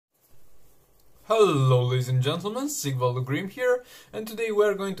Hello ladies and gentlemen, Sigvaldo Grim here, and today we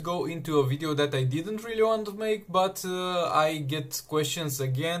are going to go into a video that I didn't really want to make, but I get questions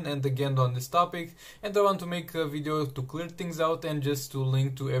again and again on this topic, and I want to make a video to clear things out and just to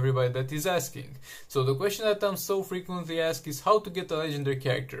link to everybody that is asking. So the question that I'm so frequently asked is how to get a legendary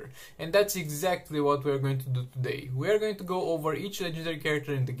character, and that's exactly what we are going to do today. We are going to go over each legendary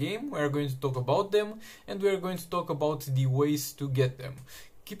character in the game, we are going to talk about them, and we are going to talk about the ways to get them.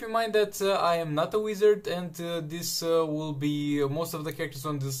 Keep in mind that I am not a wizard, and this will be most of the characters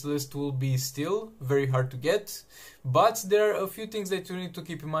on this list will be still very hard to get, but there are a few things that you need to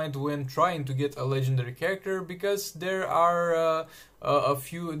keep in mind when trying to get a legendary character, because there are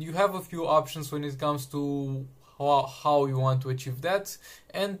you have a few options when it comes to how you want to achieve that,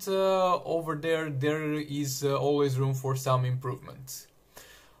 and over there is always room for some improvement.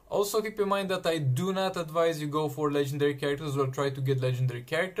 Also keep in mind that I do not advise you go for legendary characters or try to get legendary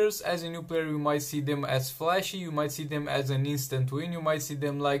characters. As a new player you might see them as flashy, you might see them as an instant win, you might see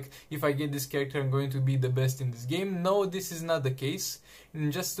them like, if I get this character I'm going to be the best in this game. No, this is not the case. In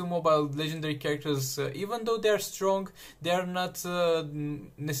Just 2 Mobile, legendary characters, even though they are strong, they are not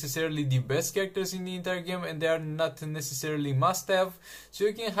necessarily the best characters in the entire game, and they are not necessarily must-have. So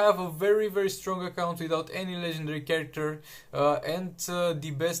you can have a very strong account without any legendary character, and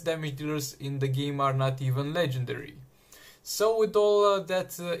the best damage dealers in the game are not even legendary. So with all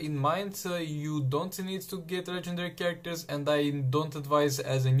that in mind, you don't need to get legendary characters, and I don't advise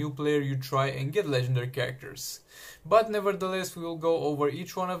as a new player you try and get legendary characters. But nevertheless, we will go over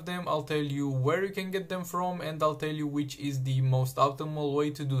each one of them. I'll tell you where you can get them from, and I'll tell you which is the most optimal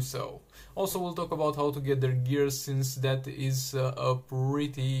way to do so. Also, we'll talk about how to get their gears, since that is a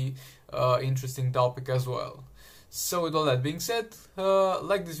pretty interesting topic as well. So with all that being said,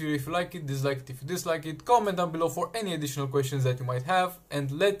 like this video if you like it, dislike it if you dislike it, comment down below for any additional questions that you might have,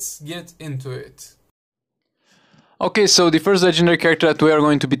 and let's get into it. Okay, so the first legendary character that we are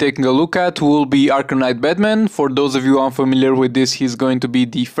going to be taking a look at will be Arkham Knight Batman. For those of you unfamiliar with this, he's going to be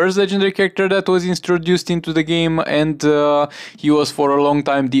the first legendary character that was introduced into the game, and he was for a long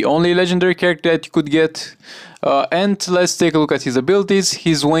time the only legendary character that you could get. And let's take a look at his abilities.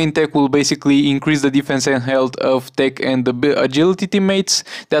 His Wayne Tech will basically increase the defense and health of Tech and the agility teammates.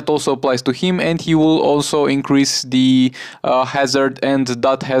 That also applies to him, and he will also increase the hazard and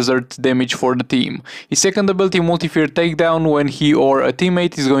dot hazard damage for the team. His second ability, Multi-Fear Takedown, when he or a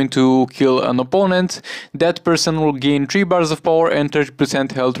teammate is going to kill an opponent, that person will gain 3 bars of power and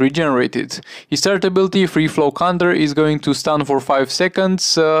 30% health regenerated. His third ability, Free Flow Counter, is going to stun for 5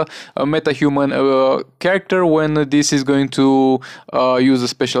 seconds a meta-human character when this is going to use a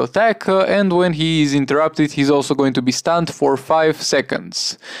special attack, and when he is interrupted he's also going to be stunned for 5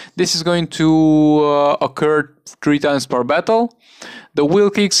 seconds. This is going to occur 3 times per battle. The Wheel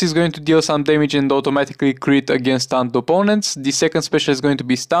Kicks is going to deal some damage and automatically crit against stunned opponents. The second special is going to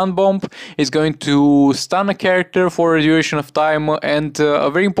be Stun Bomb. It's going to stun a character for a duration of time, and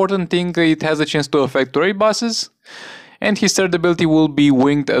a very important thing, it has a chance to affect raid bosses. And his third ability will be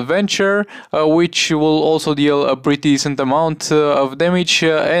Winged Adventure, which will also deal a pretty decent amount of damage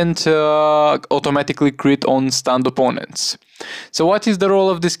and automatically crit on stunned opponents. So what is the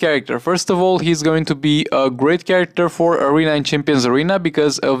role of this character? First of all, he's going to be a great character for Arena and Champions Arena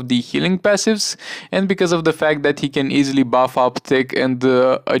because of the healing passives and because of the fact that he can easily buff up Tech and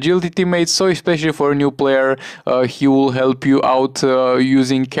agility teammates. So especially for a new player, he will help you out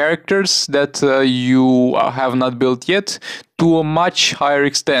using characters that you have not built yet to a much higher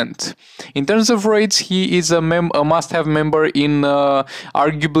extent. In terms of raids, he is a must-have member in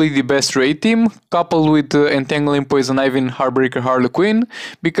arguably the best raid team, coupled with Entangling Poison Ivy and Heartbreaker Harley Quinn,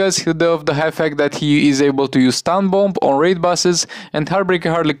 because of the fact that he is able to use Stun Bomb on raid bosses, and Heartbreaker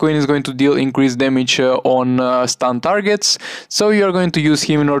Harley Quinn is going to deal increased damage on stun targets. So you are going to use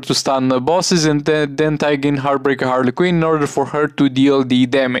him in order to stun bosses, and then tag in Heartbreaker Harley Quinn in order for her to deal the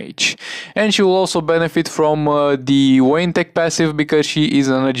damage. And she will also benefit from the Wayne Tech passive because she is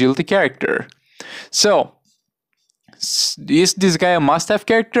an agility character. So, is this guy a must-have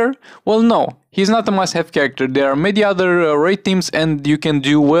character? Well, no. He's not a must-have character. There are many other raid teams and you can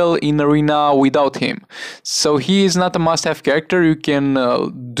do well in Arena without him. So he is not a must-have character. You can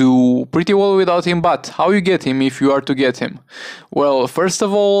do pretty well without him, but how you get him if you are to get him? Well, first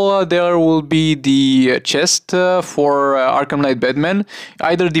of all, there will be the chest for Arkham Knight Batman.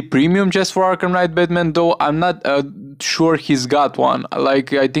 Either the premium chest for Arkham Knight Batman, though I'm not sure he's got one.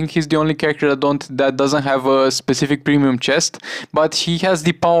 Like, I think he's the only character that doesn't have a specific premium chest, but he has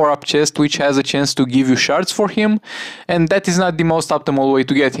the power-up chest, which has a chance to give you shards for him, and that is not the most optimal way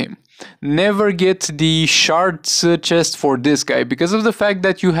to get him. Never get the shards chest for this guy, because of the fact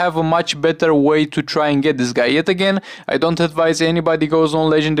that you have a much better way to try and get this guy. Yet again, I don't advise anybody goes on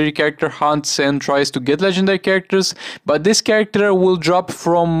legendary character hunts and tries to get legendary characters, but this character will drop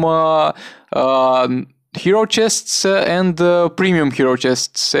from hero chests and premium hero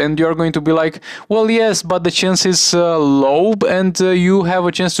chests, and you're going to be like, well, yes, but the chance is low, and you have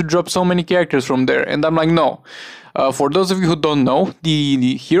a chance to drop so many characters from there. And I'm like, no. For those of you who don't know,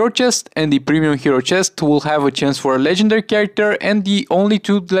 the hero chest and the premium hero chest will have a chance for a legendary character, and the only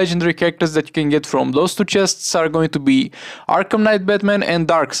two legendary characters that you can get from those two chests are going to be Arkham Knight Batman and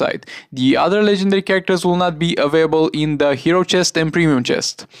Darkseid. The other legendary characters will not be available in the hero chest and premium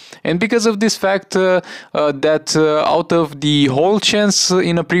chest. And because of this fact that out of the whole chance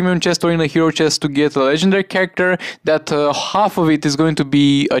in a premium chest or in a hero chest to get a legendary character, that half of it is going to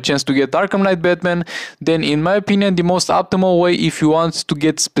be a chance to get Arkham Knight Batman, then in my opinion the most optimal way, if you want to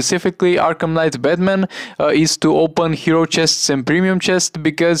get specifically Arkham Knight Batman, is to open hero chests and premium chests,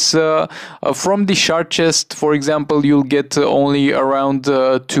 because from the shard chest, for example, you'll get only around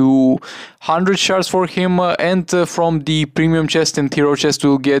 200 shards for him, and from the premium chest and hero chest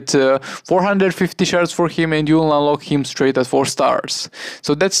you'll get 450 shards for him, and you'll unlock him straight at 4 stars.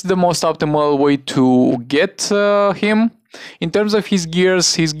 So that's the most optimal way to get him. In terms of his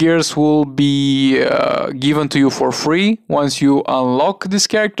gears will be given to you for free once you unlock this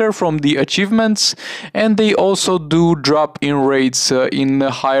character from the achievements, and they also do drop in raids, in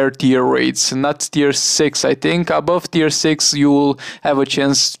higher tier raids, not tier 6 I think. Above tier 6 you will have a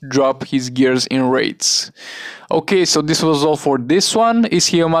chance to drop his gears in raids. Okay, so this was all for this one. Is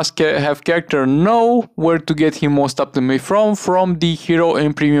he a must-have character? No. Where to get him most optimally from? From the hero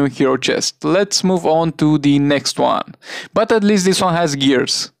and premium hero chest. Let's move on to the next one. But at least this one has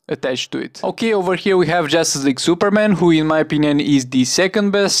gears attached to it. Okay, over here we have Justice League Superman, who in my opinion is the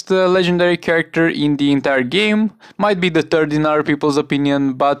second best legendary character in the entire game. Might be the third in other people's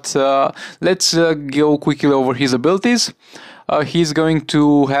opinion, but let's go quickly over his abilities. He's going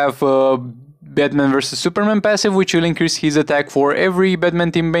to have Batman vs Superman passive, which will increase his attack for every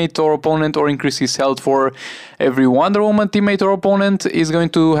Batman teammate or opponent, or increase his health for every Wonder Woman teammate or opponent. Is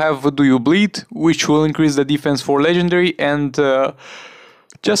going to have Do You Bleed, which will increase the defense for legendary and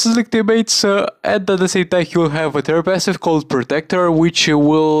Justice League teammates. At the same time, he will have a third passive called Protector, which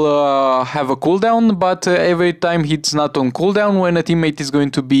will have a cooldown, but every time it's not on cooldown, when a teammate is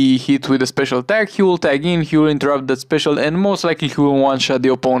going to be hit with a special attack, he will tag in, he will interrupt that special, and most likely he will one-shot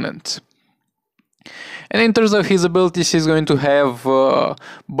the opponent. And in terms of his abilities, he's going to have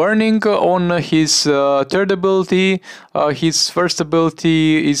Burning on his third ability. His first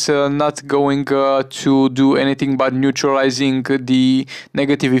ability is not going to do anything but neutralizing the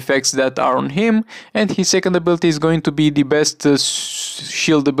negative effects that are on him. And his second ability is going to be the best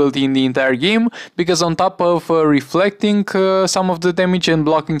shield ability in the entire game, because on top of reflecting some of the damage and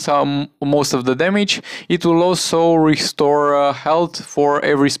blocking most of the damage, it will also restore health for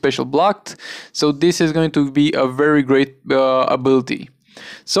every special blocked. So this is going to be a very great ability.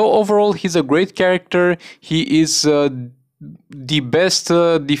 So overall, he's a great character. He is the best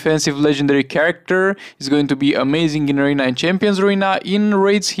defensive legendary character. Is going to be amazing in Arena and Champions Arena. In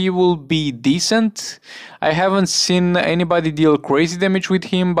raids he will be decent. I haven't seen anybody deal crazy damage with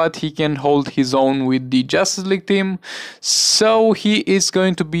him, but he can hold his own with the Justice League team. So he is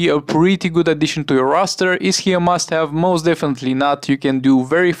going to be a pretty good addition to your roster. Is he a must-have? Most definitely not. You can do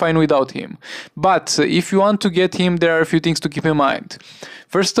very fine without him. But if you want to get him, there are a few things to keep in mind.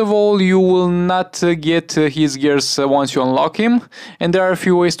 First of all, you will not get his gears once you unlock him, and there are a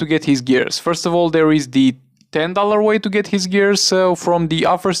few ways to get his gears. First of all, there is the $10 way to get his gears from the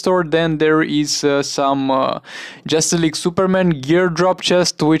offer store. Then there is some Justice League Superman gear drop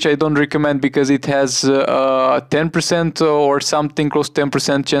chest, which I don't recommend because it has 10% or something close to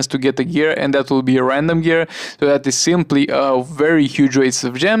 10% chance to get a gear, and that will be a random gear. So that is simply a very huge waste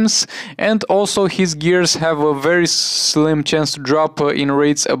of gems. And also his gears have a very slim chance to drop in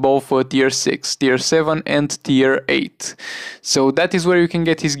rates above tier 6, tier 7 and tier 8. So that is where you can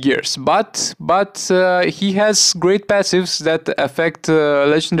get his gears. But he has great passives that affect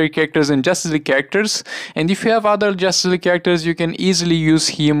legendary characters and Justice League characters, and if you have other Justice League characters, you can easily use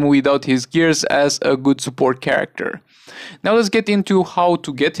him without his gears as a good support character. Now let's get into how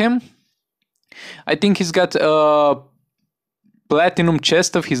to get him. I think he's got a platinum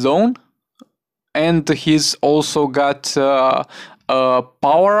chest of his own, and he's also got a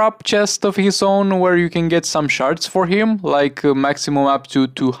power-up chest of his own where you can get some shards for him, like maximum up to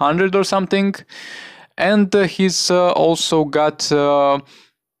 200 or something. And he's also got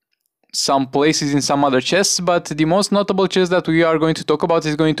some places in some other chests, but the most notable chest that we are going to talk about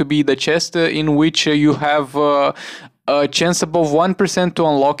is going to be the chest in which you have a chance above 1% to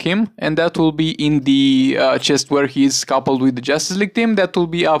unlock him, and that will be in the chest where he is coupled with the Justice League team. That will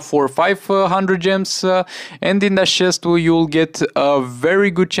be up for 500 gems, and in that chest you'll get a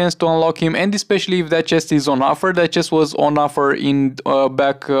very good chance to unlock him, and especially if that chest is on offer. That chest was on offer in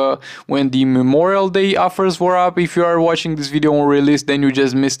back when the Memorial Day offers were up. If you are watching this video on release, then you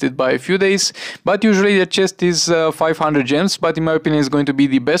just missed it by a few days, but usually the chest is 500 gems, but in my opinion is going to be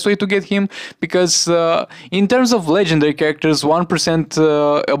the best way to get him, because in terms of legendary characters,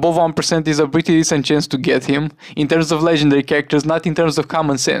 1% above 1% is a pretty decent chance to get him in terms of legendary characters, not in terms of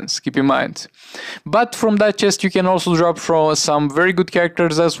common sense, keep in mind. But from that chest you can also drop from some very good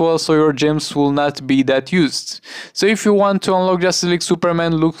characters as well, so your gems will not be that used. So if you want to unlock Justice League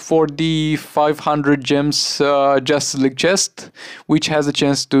Superman, look for the 500 gems Justice League chest, which has a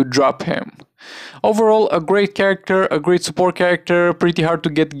chance to drop him. Overall, a great character, a great support character, pretty hard to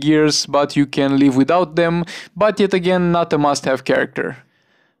get gears, but you can live without them, but yet again, not a must-have character.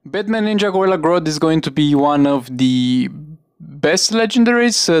 Batman Ninja Gorilla Grodd is going to be one of the best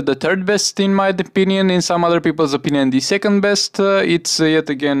legendaries, the third best in my opinion, in some other people's opinion the second best. It's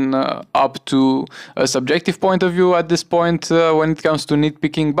yet again up to a subjective point of view at this point when it comes to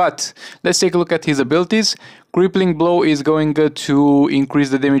nitpicking, but let's take a look at his abilities. Crippling Blow is going to increase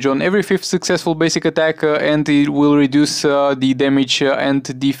the damage on every 5th successful basic attack, and it will reduce the damage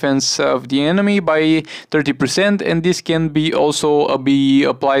and defense of the enemy by 30%, and this can be also be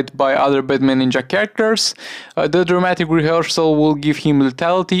applied by other Batman Ninja characters. The Dramatic Rehearsal will give him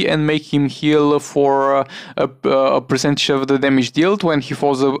lethality and make him heal for a percentage of the damage dealt when he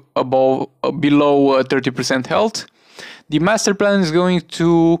falls below 30% health. The Master Plan is going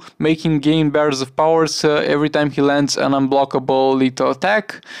to make him gain barriers of powers every time he lands an unblockable lethal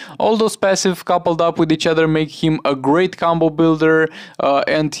attack. All those passive coupled up with each other make him a great combo builder,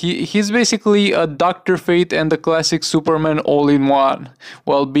 and he's basically a Dr. Fate and the classic Superman all in one,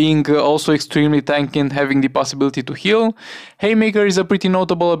 while being also extremely tanky and having the possibility to heal. Haymaker is a pretty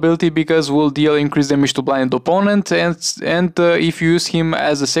notable ability because will deal increased damage to blinded opponent, and if you use him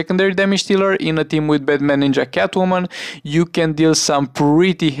as a secondary damage dealer in a team with Batman Ninja Catwoman, you can deal some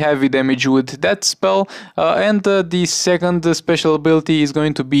pretty heavy damage with that spell. And the second special ability is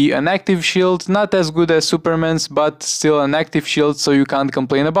going to be an active shield, not as good as Superman's, but still an active shield, so you can't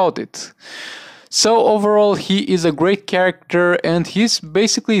complain about it. So overall, he is a great character, and he's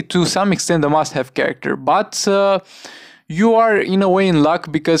basically to some extent a must-have character, but you are in a way in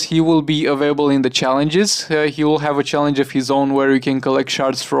luck because he will be available in the challenges. He will have a challenge of his own where you can collect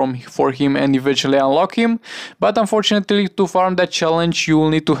shards for him and eventually unlock him. But unfortunately, to farm that challenge, you will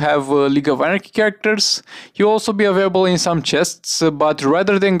need to have League of Anarchy characters. He will also be available in some chests, but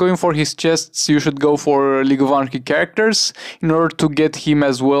rather than going for his chests, you should go for League of Anarchy characters in order to get him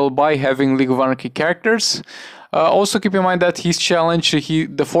as well by having League of Anarchy characters. Also keep in mind that his challenge,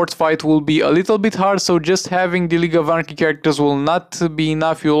 the fourth fight, will be a little bit hard, so just having the League of Anarchy characters will not be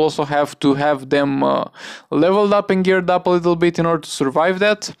enough. You'll also have to have them leveled up and geared up a little bit in order to survive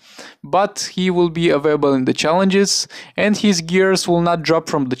that. But he will be available in the challenges, and his gears will not drop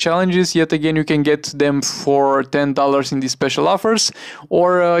from the challenges. Yet again, you can get them for $10 in the special offers,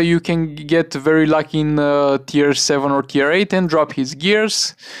 or you can get very lucky in tier 7 or tier 8 and drop his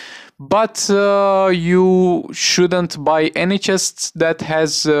gears. But you shouldn't buy any chests that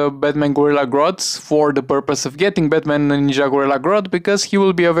has Batman Gorilla Grodd for the purpose of getting Batman Ninja Gorilla Grodd, because he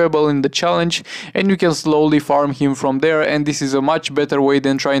will be available in the challenge and you can slowly farm him from there, and this is a much better way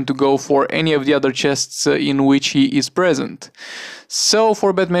than trying to go for any of the other chests in which he is present. So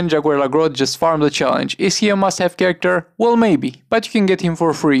for Batman Ninja Gorilla Grodd, just farm the challenge. Is he a must-have character? Well, maybe, but you can get him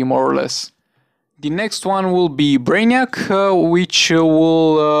for free, more or less. The next one will be Brainiac, which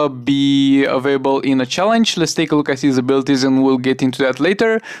will be available in a challenge. Let's take a look at his abilities and we'll get into that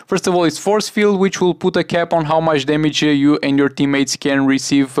later. First of all, it's Force Field, which will put a cap on how much damage you and your teammates can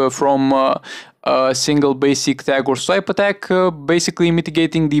receive from a single basic tag or swipe attack, basically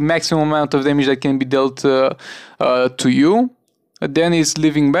mitigating the maximum amount of damage that can be dealt to you. Then is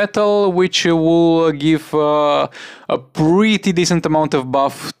Living Metal, which will give a pretty decent amount of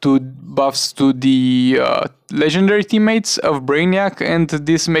buffs to the legendary teammates of Brainiac, and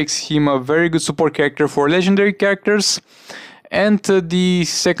this makes him a very good support character for legendary characters. And the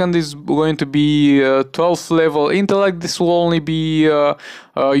second is going to be 12th level Intellect. This will only be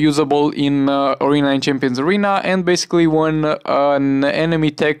usable in Arena and Champions Arena, and basically when an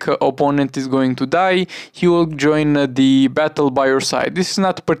enemy tech opponent is going to die, he will join the battle by your side. This is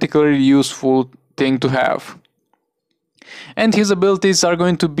not a particularly useful thing to have. and his abilities are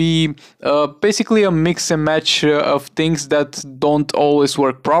going to be basically a mix and match of things that don't always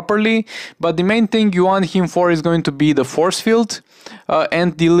work properly, but the main thing you want him for is going to be the force field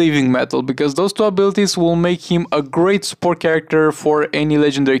and the living metal, because those two abilities will make him a great support character for any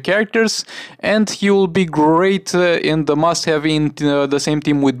legendary characters, and he will be great in the must-have in the same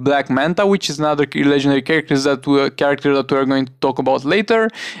team with Black Manta, which is another legendary character that we are going to talk about later,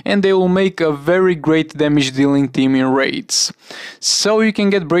 and they will make a very great damage dealing team in raids. So you can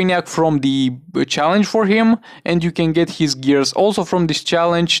get Brainiac from the challenge for him, and you can get his gears also from this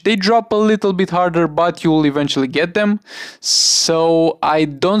challenge. They drop a little bit harder, but you will eventually get them. So I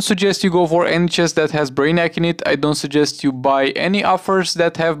don't suggest you go for any chest that has Brainiac in it. I don't suggest you buy any offers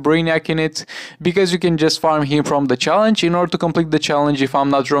that have Brainiac in it, because you can just farm him from the challenge. In order to complete the challenge, if I'm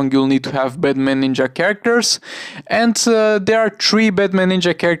not wrong, you'll need to have Batman Ninja characters, and there are 3 Batman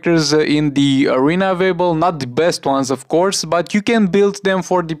Ninja characters in the arena available, not the best ones of course, but you can build them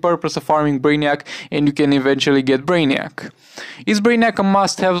for the purpose of farming Brainiac, and you can eventually get Brainiac. Is Brainiac a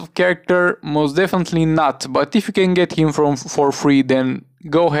must-have character? Most definitely not, but if you can get him for free, then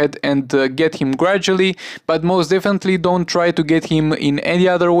go ahead and get him gradually, but most definitely don't try to get him in any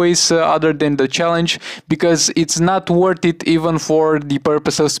other ways other than the challenge, because it's not worth it even for the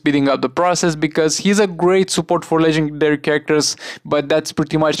purpose of speeding up the process, because he's a great support for legendary characters, but that's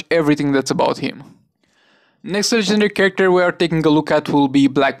pretty much everything that's about him. Next legendary character we are taking a look at will be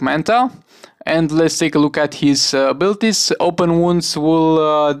Black Manta. And let's take a look at his abilities. Open Wounds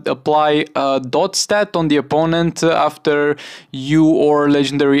will apply a dot stat on the opponent after you or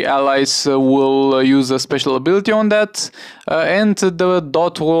legendary allies will use a special ability on that. And the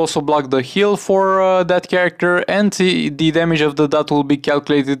dot will also block the heal for that character, and the damage of the dot will be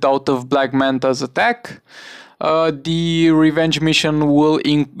calculated out of Black Manta's attack. The revenge mission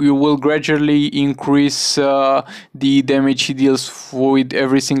will gradually increase the damage he deals with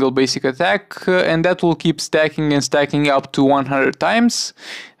every single basic attack, and that will keep stacking and stacking up to 100 times.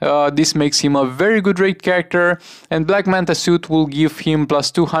 This makes him a very good raid character, and Black Manta suit will give him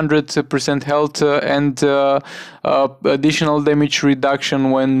plus 200% health and additional damage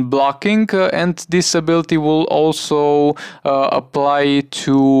reduction when blocking, and this ability will also apply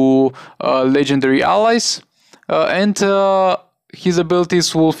to legendary allies. His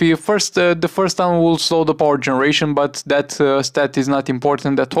abilities will be the first one will slow the power generation, but that stat is not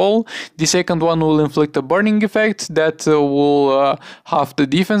important at all. The second one will inflict a burning effect that will halve the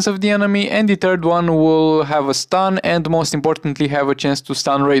defense of the enemy, and the third one will have a stun, and most importantly have a chance to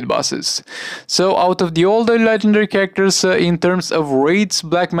stun raid bosses. So out of the older legendary characters, in terms of raids,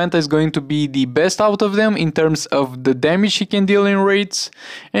 Black Manta is going to be the best out of them in terms of the damage he can deal in raids,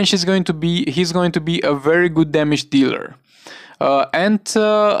 and he's going to be a very good damage dealer.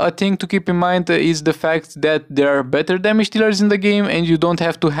 A thing to keep in mind is the fact that there are better damage dealers in the game, and you don't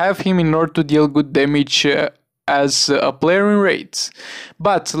have to have him in order to deal good damage as a player in raids.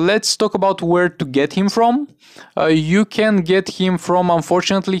 But let's talk about where to get him from. You can get him from,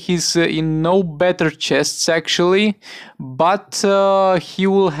 unfortunately, he's in no better chests actually, but he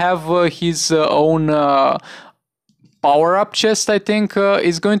will have his own power-up chest, I think,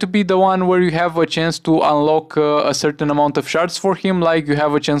 is going to be the one where you have a chance to unlock a certain amount of shards for him, like you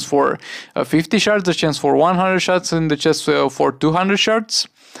have a chance for 50 shards, a chance for 100 shards, and the chest for 200 shards.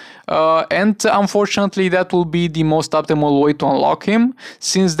 And unfortunately that will be the most optimal way to unlock him,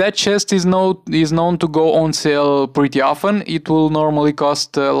 since that chest is known to go on sale pretty often. It will normally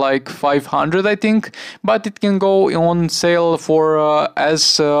cost like 500, I think, but it can go on sale for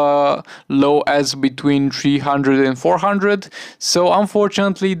as low as between 300 and 400. So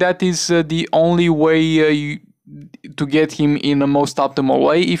unfortunately that is the only way to get him in a most optimal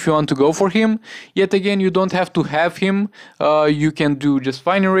way if you want to go for him. Yet again, you don't have to have him, you can do just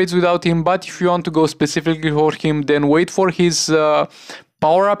fine raids without him, but if you want to go specifically for him, then wait for his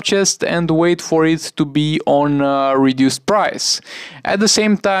power-up chest and wait for it to be on reduced price. At the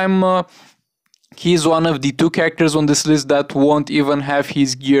same time, he's one of the 2 characters on this list that won't even have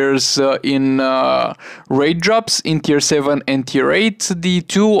his gears in raid drops in tier 7 and tier 8. The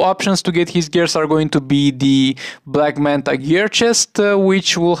 2 options to get his gears are going to be the Black Manta gear chest,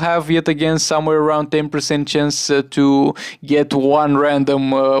 which will have yet again somewhere around 10% chance to get one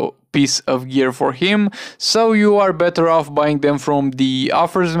random piece of gear for him, so you are better off buying them from the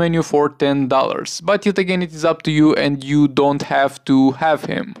offers menu for $10. But yet again, it is up to you, and you don't have to have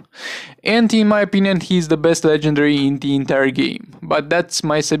him. And in my opinion, he's the best legendary in the entire game, but that's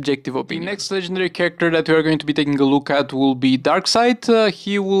my subjective opinion. The next legendary character that we are going to be taking a look at will be Darkseid.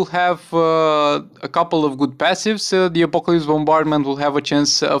 He will have a couple of good passives. The Apocalypse Bombardment will have a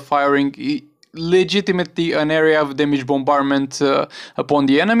chance of firing legitimately an area of damage bombardment upon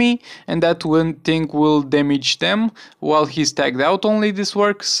the enemy, and that one thing will damage them while he's tagged out. Only this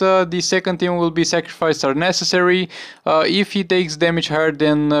works. The second thing will be sacrifice are necessary. If he takes damage higher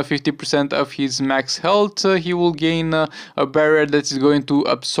than 50% of his max health, he will gain a barrier that is going to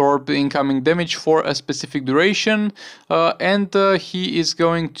absorb incoming damage for a specific duration, and he is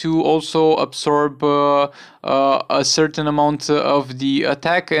going to also absorb a certain amount of the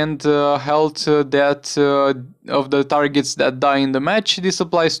attack and health that of the targets that die in the match. This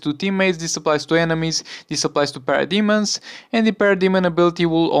applies to teammates, this applies to enemies, this applies to parademons, and the parademon ability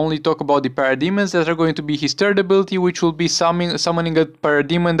will only talk about the parademons that are going to be his third ability, which will be summoning a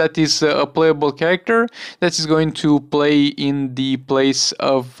parademon that is a playable character that is going to play in the place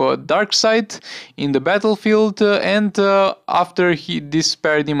of Darkseid in the battlefield, and after this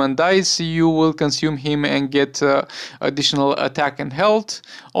parademon dies, you will consume him and get additional attack and health.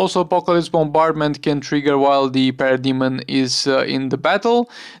 Also, Apocalypse Bombardment can trigger while the parademon is in the battle.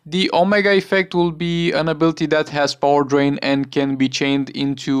 The Omega effect will be an ability that has power drain and can be chained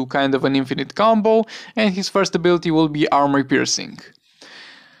into kind of an infinite combo, and his first ability will be Armor Piercing.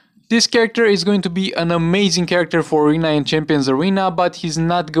 This character is going to be an amazing character for Arena and Champions Arena, but he's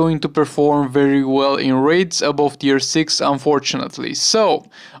not going to perform very well in raids above tier 6, unfortunately. So,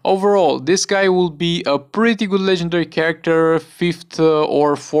 overall, this guy will be a pretty good legendary character, 5th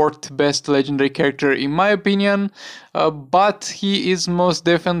or 4th best legendary character in my opinion, but he is most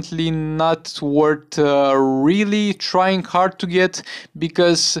definitely not worth really trying hard to get,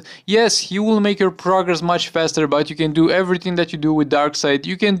 because yes, he will make your progress much faster, but you can do everything that you do with Darkseid.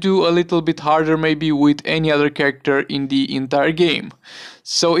 You can do a little bit harder maybe with any other character in the entire game.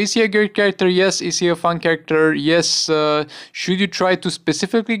 So is he a great character? Yes. Is he a fun character? Yes. Should you try to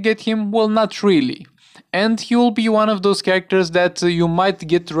specifically get him? Well, not really. And he will be one of those characters that you might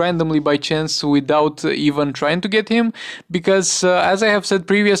get randomly by chance without even trying to get him, because as I have said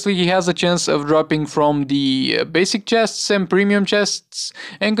previously, he has a chance of dropping from the basic chests and premium chests,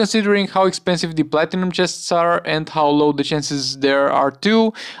 and considering how expensive the platinum chests are and how low the chances there are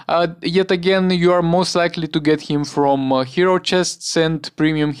too, yet again you are most likely to get him from hero chests and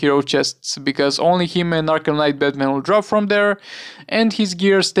premium hero chests, because only him and Arkham Knight Batman will drop from there, and his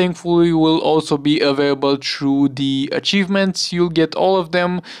gears thankfully will also be available through the achievements. You'll get all of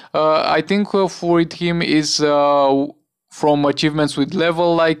them. I think for him is from achievements with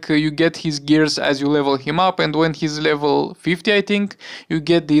level, like you get his gears as you level him up, and when he's level 50 I think you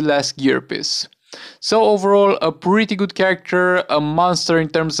get the last gear piece. So overall, a pretty good character, a monster in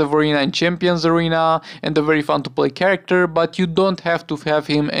terms of Arena and Champions Arena, and a very fun to play character, but you don't have to have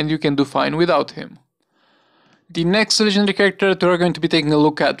him and you can do fine without him. The next legendary character that we're going to be taking a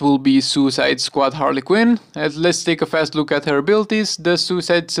look at will be Suicide Squad Harley Quinn. Let's take a fast look at her abilities. The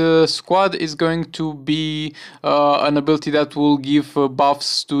Suicide Squad is going to be an ability that will give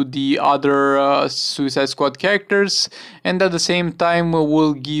buffs to the other Suicide Squad characters, and at the same time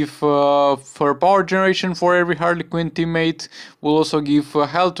will give for power generation for every Harley Quinn teammate, will also give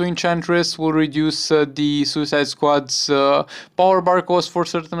health to Enchantress, will reduce the Suicide Squad's power bar cost for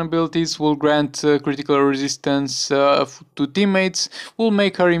certain abilities, will grant critical resistance to teammates, will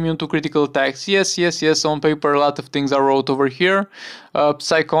make her immune to critical attacks. Yes, on paper a lot of things are wrote over here.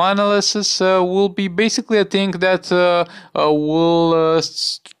 Psychoanalysis will be basically a thing that will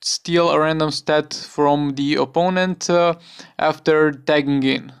steal a random stat from the opponent after tagging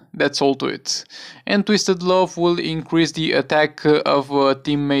in. That's all to it. And Twisted Love will increase the attack of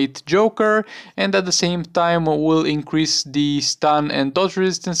teammate Joker, and at the same time will increase the stun and dodge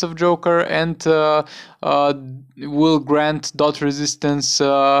resistance of Joker, and will grant dodge resistance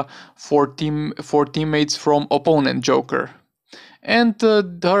for teammates from opponent Joker. And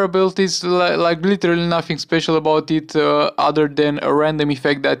her abilities, like literally nothing special about it other than a random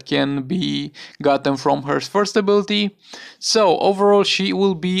effect that can be gotten from her first ability. So overall she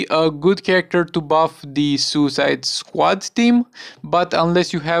will be a good character to buff the Suicide Squad team, but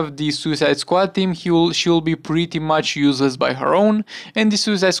unless you have the Suicide Squad team, she'll be pretty much useless by her own, and the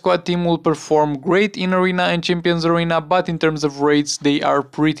Suicide Squad team will perform great in Arena and Champions Arena, but in terms of raids they are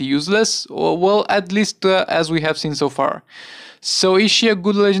pretty useless, well, at least as we have seen so far. So is she a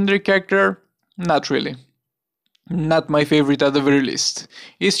good legendary character? Not really. Not my favorite at the very least.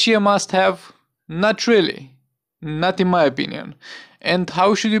 Is she a must-have? Not really. Not in my opinion. And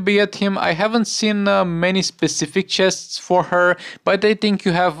how should you be at him? I haven't seen many specific chests for her, but I think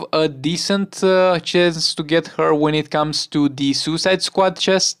you have a decent chance to get her when it comes to the Suicide Squad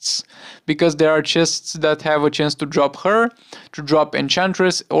chests, because there are chests that have a chance to drop her. to drop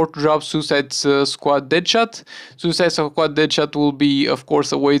Enchantress or to drop Suicide Squad Deadshot. Suicide Squad Deadshot will be, of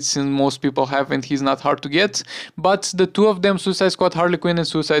course, a wait since most people have and he's not hard to get. But the two of them, Suicide Squad Harley Quinn and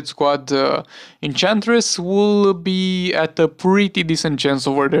Suicide Squad Enchantress, will be at a pretty decent chance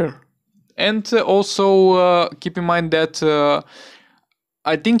over there. And also keep in mind that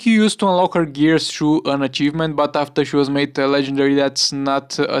I think you used to unlock her gears through an achievement, but after she was made legendary, that's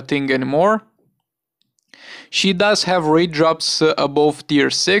not a thing anymore. She does have raid drops above tier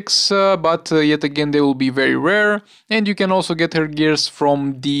 6, but yet again they will be very rare, and you can also get her gears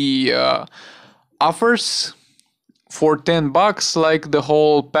from the offers for $10, like the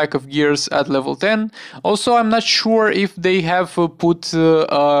whole pack of gears at level 10. Also, I'm not sure if they have put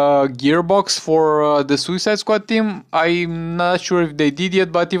a gearbox for the Suicide Squad team. I'm not sure if they did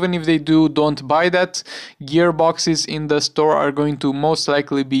yet, but even if they do, don't buy that. Gearboxes in the store are going to most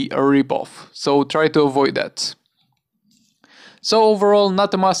likely be a ripoff, so try to avoid that. So overall,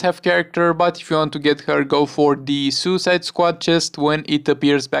 not a must-have character, but if you want to get her, go for the Suicide Squad chest when it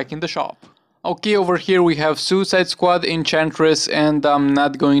appears back in the shop. Okay, over here we have Suicide Squad Enchantress, and I'm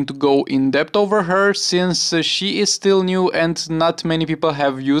not going to go in depth over her since she is still new and not many people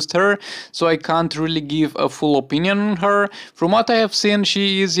have used her, so I can't really give a full opinion on her. From what I have seen,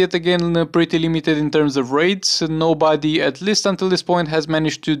 she is yet again pretty limited in terms of raids. Nobody, at least until this point, has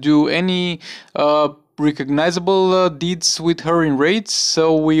managed to do any recognizable deeds with her in raids,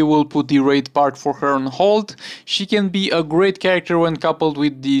 so we will put the raid part for her on hold. She can be a great character when coupled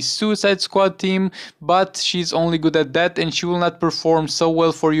with the Suicide Squad team, but she's only good at that and she will not perform so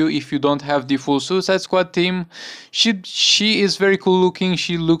well for you if you don't have the full Suicide Squad team. She is very cool looking,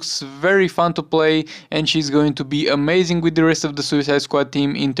 she looks very fun to play, and she's going to be amazing with the rest of the Suicide Squad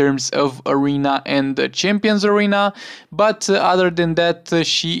team in terms of arena and Champions Arena, but other than that,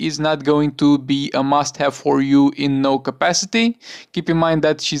 she is not going to be a must-have for you in no capacity. Keep in mind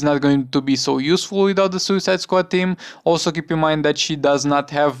that she's not going to be so useful without the Suicide Squad team. Also keep in mind that she does not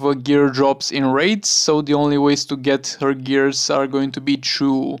have gear drops in raids, so the only ways to get her gears are going to be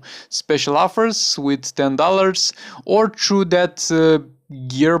through special offers with $10 or through that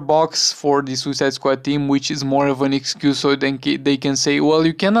gearbox for the Suicide Squad team, which is more of an excuse so then they can say, well,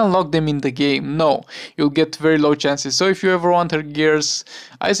 you can unlock them in the game. No, you'll get very low chances. So if you ever want her gears,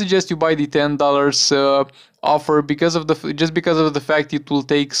 I suggest you buy the $10 offer because of the fact it will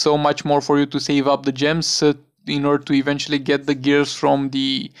take so much more for you to save up the gems in order to eventually get the gears from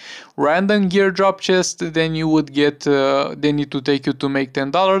the random gear drop chest. Then you would get they need to take you to make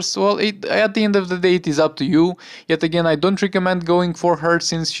 $10. Well, at the end of the day, it is up to you. Yet again, I don't recommend going for her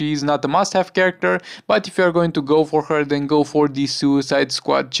since she is not a must-have character, but if you are going to go for her, then go for the Suicide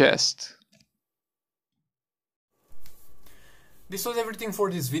Squad chest. This was everything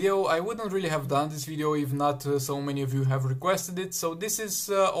for this video. I wouldn't really have done this video if not so many of you have requested it. So this is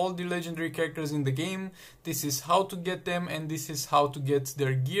all the legendary characters in the game. This is how to get them and this is how to get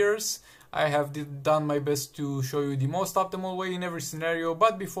their gears. I have done my best to show you the most optimal way in every scenario,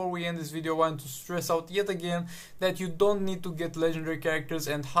 but before we end this video I want to stress out yet again that you don't need to get legendary characters,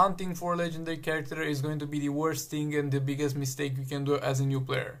 and hunting for a legendary character is going to be the worst thing and the biggest mistake you can do as a new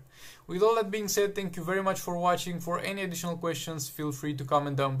player. With all that being said, thank you very much for watching. For any additional questions, feel free to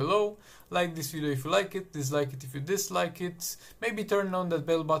comment down below. Like this video if you like it, dislike it if you dislike it, maybe turn on that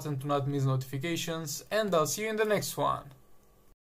bell button to not miss notifications, and I'll see you in the next one.